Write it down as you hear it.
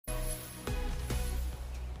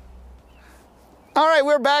All right,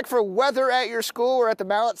 we're back for Weather at Your School. We're at the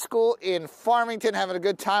Mallet School in Farmington, having a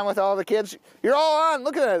good time with all the kids. You're all on.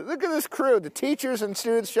 Look at that. Look at this crew. The teachers and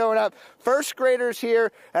students showing up. First graders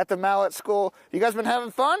here at the Mallet School. You guys been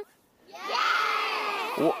having fun?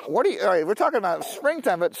 Yeah. What are you? All right, we're talking about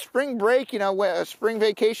springtime, but spring break. You know, spring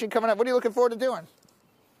vacation coming up. What are you looking forward to doing?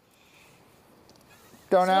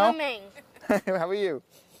 Don't know. Swimming. How about you?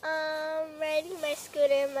 Riding my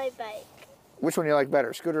scooter and my bike. Which one do you like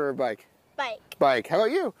better, scooter or bike? Bike. Bike. How about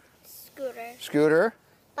you? Scooter. Scooter.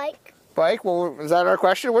 Bike. Bike. Well, is that our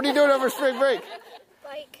question? What are you doing over spring break?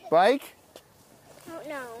 Bike. Bike? I don't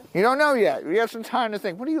know. You don't know yet. We have some time to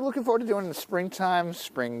think. What are you looking forward to doing in the springtime,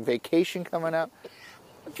 spring vacation coming up?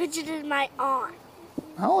 I visited my aunt.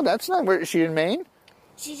 Oh, that's not where. Is she in Maine?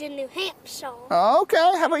 She's in New Hampshire. Oh, okay.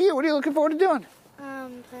 How about you? What are you looking forward to doing?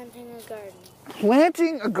 Planting a garden.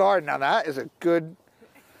 Planting a garden. Now that is a good.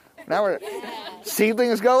 Now we're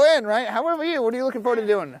seedlings go in, right? How about you? What are you looking forward to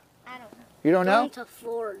doing? I don't know. You don't know? Going to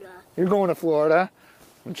Florida. You're going to Florida.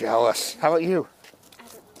 I'm jealous. How about you? I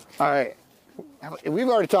don't know. All right. We've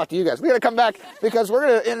already talked to you guys. We got to come back because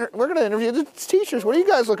we're gonna interview the teachers. What are you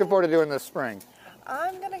guys looking forward to doing this spring?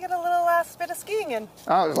 I'm gonna get a little last bit of skiing in.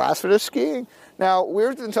 Oh, last bit of skiing. Now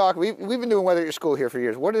we've been talking. We've been doing Weather at Your School here for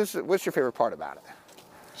years. What's your favorite part about it?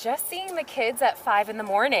 Just seeing the kids at 5 in the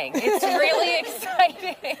morning. It's really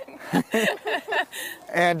exciting.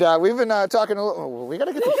 And we've been talking a little. Well, we got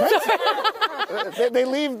to get the principal. They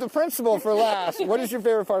leave the principal for last. What is your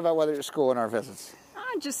favorite part about Weather at Your School and our visits?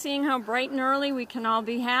 Just seeing how bright and early we can all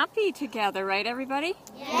be happy together, right, everybody?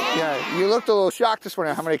 Yeah. You looked a little shocked this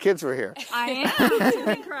morning how many kids were here. I am. It's a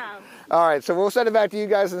big crowd. All right, so we'll send it back to you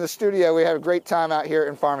guys in the studio. We had a great time out here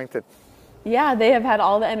in Farmington. Yeah, they have had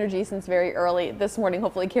all the energy since very early this morning.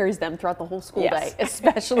 Hopefully carries them throughout the whole school day,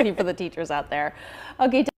 especially for the teachers out there. Okay.